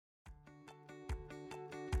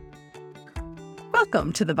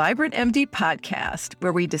Welcome to the Vibrant MD podcast,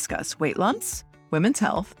 where we discuss weight loss, women's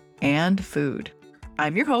health, and food.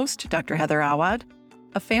 I'm your host, Dr. Heather Awad,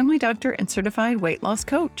 a family doctor and certified weight loss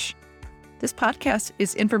coach. This podcast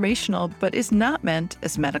is informational, but is not meant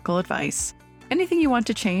as medical advice. Anything you want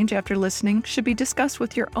to change after listening should be discussed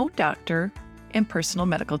with your own doctor and personal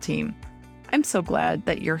medical team. I'm so glad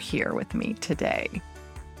that you're here with me today.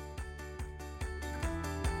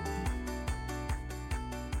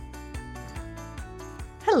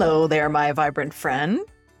 Hello there, my vibrant friend.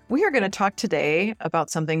 We are going to talk today about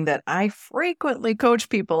something that I frequently coach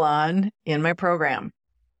people on in my program.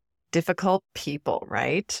 Difficult people,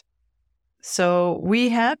 right? So we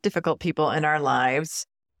have difficult people in our lives.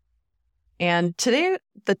 And today,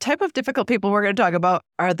 the type of difficult people we're going to talk about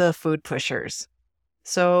are the food pushers.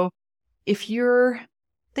 So if you're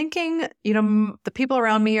thinking, the people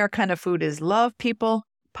around me are kind of food is love people,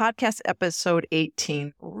 podcast episode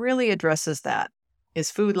 18 really addresses that. Is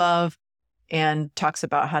food love, and talks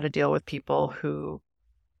about how to deal with people who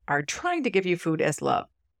are trying to give you food as love.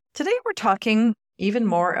 Today, we're talking even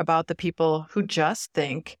more about the people who just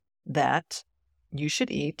think that you should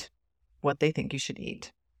eat what they think you should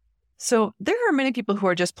eat. So there are many people who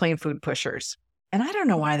are just plain food pushers, and I don't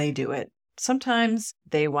know why they do it. Sometimes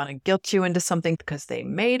they want to guilt you into something because they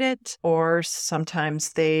made it, or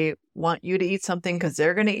sometimes they want you to eat something because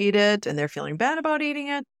they're going to eat it and they're feeling bad about eating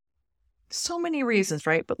it. So many reasons,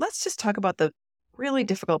 right? But let's just talk about the really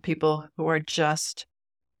difficult people who are just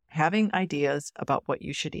having ideas about what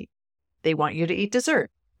you should eat. They want you to eat dessert,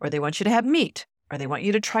 or they want you to have meat, or they want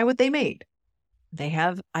you to try what they made. They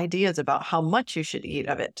have ideas about how much you should eat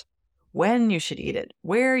of it, when you should eat it,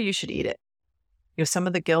 where you should eat it. Some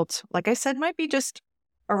of the guilt, like I said, might be just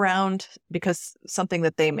around because something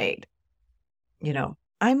that they made.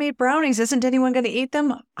 I made brownies. Isn't anyone going to eat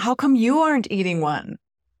them? How come you aren't eating one?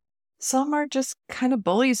 Some are just kind of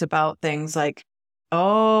bullies about things like,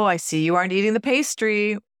 oh, I see you aren't eating the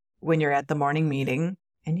pastry when you're at the morning meeting,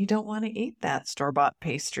 and you don't want to eat that store-bought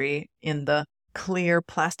pastry in the clear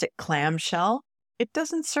plastic clamshell. It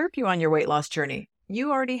doesn't serve you on your weight loss journey.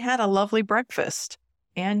 You already had a lovely breakfast,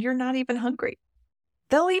 and you're not even hungry.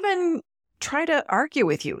 They'll even try to argue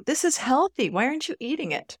with you. This is healthy. Why aren't you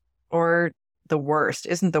eating it? Or the worst,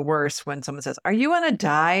 isn't the worst when someone says, are you on a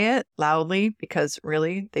diet? Loudly, because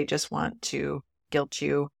really they just want to guilt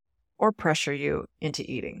you or pressure you into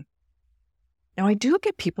eating. Now, I do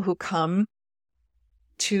get people who come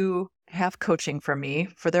to have coaching from me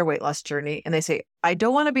for their weight loss journey, and they say, I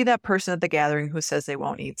don't want to be that person at the gathering who says they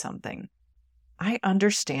won't eat something. I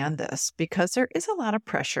understand this because there is a lot of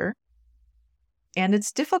pressure, and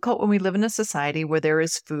it's difficult when we live in a society where there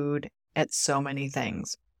is food at so many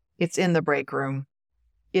things. It's in the break room.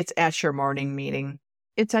 It's at your morning meeting.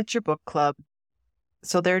 It's at your book club.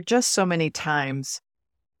 So there are just so many times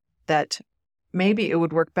that maybe it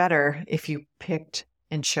would work better if you picked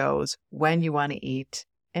and chose when you want to eat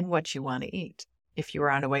and what you want to eat if you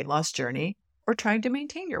are on a weight loss journey or trying to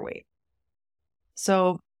maintain your weight.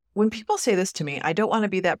 So when people say this to me, I don't want to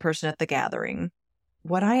be that person at the gathering,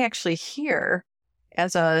 what I actually hear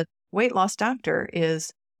as a weight loss doctor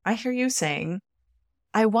is I hear you saying,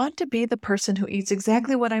 I want to be the person who eats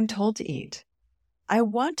exactly what I'm told to eat. I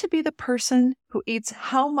want to be the person who eats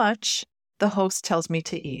how much the host tells me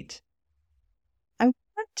to eat. I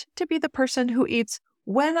want to be the person who eats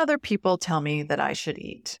when other people tell me that I should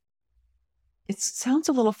eat. It sounds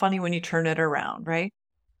a little funny when you turn it around, right?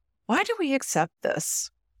 Why do we accept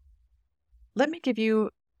this? Let me give you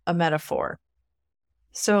a metaphor.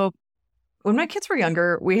 So, when my kids were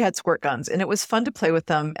younger, we had squirt guns, and it was fun to play with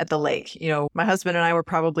them at the lake. My husband and I were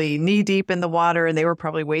probably knee deep in the water, and they were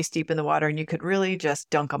probably waist deep in the water, and you could really just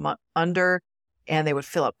dunk them under, and they would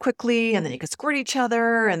fill up quickly, and then you could squirt each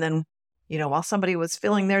other, and then, while somebody was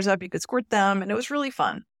filling theirs up, you could squirt them, and it was really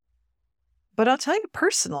fun. But I'll tell you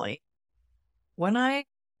personally, when I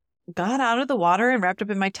got out of the water and wrapped up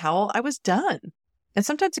in my towel, I was done. And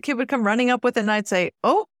sometimes a kid would come running up with it, and I'd say,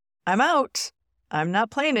 oh, I'm out. I'm not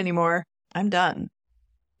playing anymore. I'm done.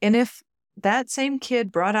 And if that same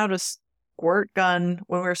kid brought out a squirt gun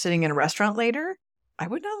when we were sitting in a restaurant later, I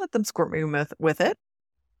would not let them squirt me with it.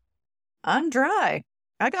 I'm dry.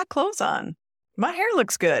 I got clothes on. My hair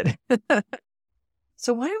looks good.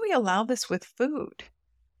 So why do we allow this with food?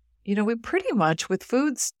 We pretty much with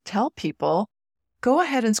foods tell people, go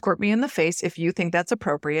ahead and squirt me in the face if you think that's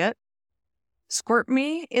appropriate. Squirt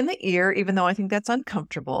me in the ear, even though I think that's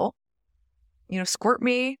uncomfortable. Squirt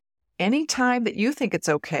me anytime that you think it's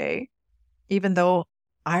okay, even though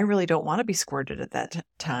I really don't want to be squirted at that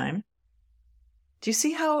time. Do you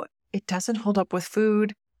see how it doesn't hold up with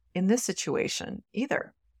food in this situation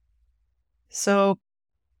either? So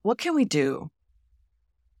what can we do?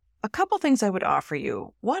 A couple things I would offer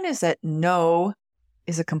you. One is that no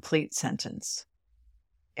is a complete sentence.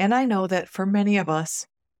 And I know that for many of us,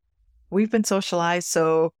 we've been socialized,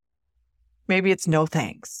 so maybe it's no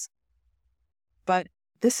thanks. But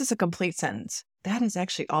this is a complete sentence. That is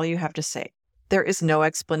actually all you have to say. There is no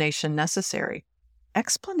explanation necessary.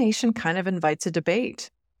 Explanation kind of invites a debate.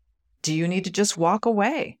 Do you need to just walk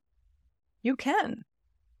away? You can.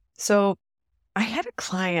 So I had a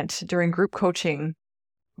client during group coaching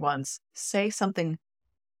once say something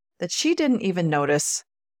that she didn't even notice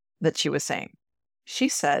that she was saying. She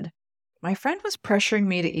said, my friend was pressuring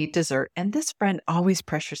me to eat dessert, and this friend always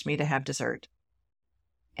pressures me to have dessert.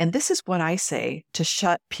 And this is what I say to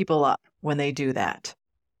shut people up when they do that.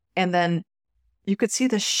 And then you could see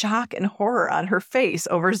the shock and horror on her face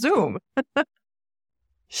over Zoom.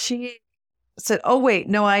 She said, oh, wait,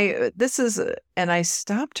 no, and I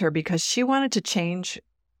stopped her because she wanted to change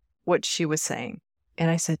what she was saying. And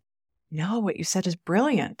I said, no, what you said is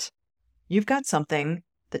brilliant. You've got something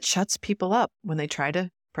that shuts people up when they try to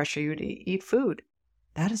pressure you to eat food.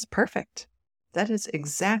 That is perfect. That is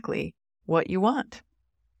exactly what you want.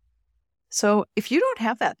 So if you don't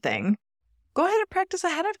have that thing, go ahead and practice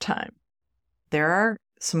ahead of time. There are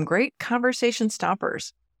some great conversation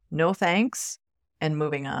stoppers. No thanks and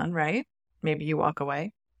moving on, right? Maybe you walk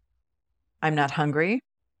away. I'm not hungry.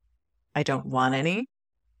 I don't want any.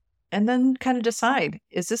 And then kind of decide,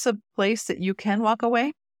 is this a place that you can walk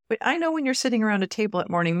away? But I know when you're sitting around a table at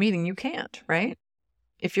morning meeting, you can't, right?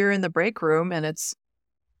 If you're in the break room and it's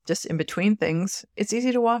just in between things, it's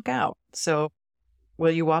easy to walk out. So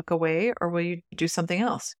will you walk away or will you do something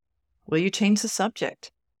else? Will you change the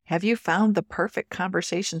subject? Have you found the perfect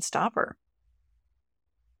conversation stopper?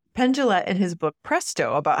 Penn Jillette, in his book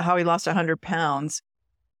Presto, about how he lost 100 pounds,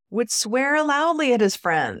 would swear loudly at his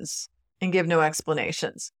friends and give no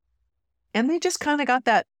explanations. And they just kind of got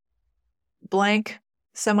that blank,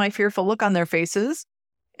 semi-fearful look on their faces,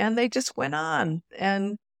 and they just went on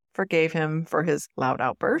and forgave him for his loud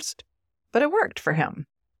outburst. But it worked for him.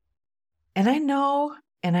 And I know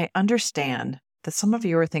and I understand that some of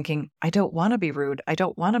you are thinking, I don't want to be rude. I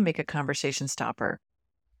don't want to make a conversation stopper.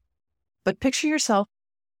 But picture yourself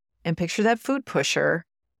and picture that food pusher,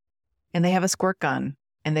 and they have a squirt gun,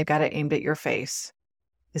 and they've got it aimed at your face.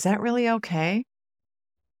 Is that really okay?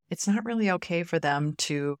 It's not really okay for them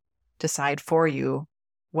to decide for you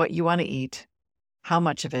what you want to eat, how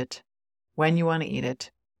much of it, when you want to eat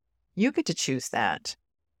it. You get to choose that.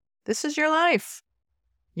 This is your life.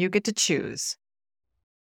 You get to choose.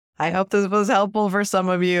 I hope this was helpful for some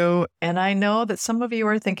of you, and I know that some of you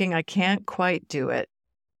are thinking, I can't quite do it.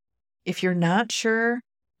 If you're not sure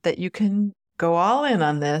that you can go all in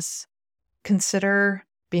on this, consider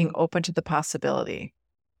being open to the possibility.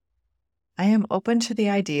 I am open to the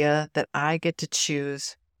idea that I get to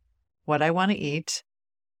choose what I want to eat,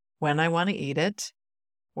 when I want to eat it,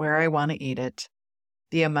 where I want to eat it,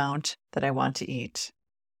 the amount that I want to eat.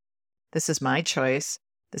 This is my choice.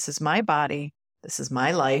 This is my body. This is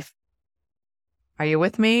my life. Are you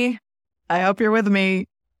with me? I hope you're with me.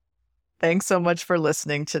 Thanks so much for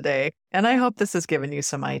listening today, and I hope this has given you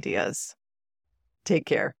some ideas. Take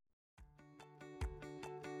care.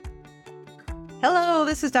 Hello,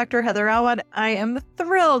 this is Dr. Heather Awad. I am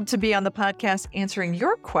thrilled to be on the podcast answering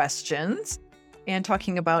your questions and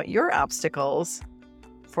talking about your obstacles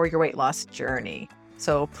for your weight loss journey.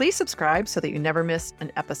 So please subscribe so that you never miss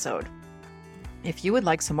an episode. If you would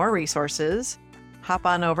like some more resources, hop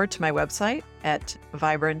on over to my website at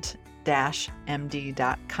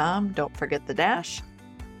vibrant-md.com. Don't forget the dash.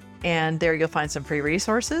 And there you'll find some free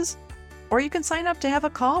resources, or you can sign up to have a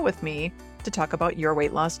call with me to talk about your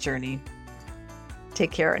weight loss journey.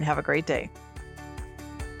 Take care and have a great day.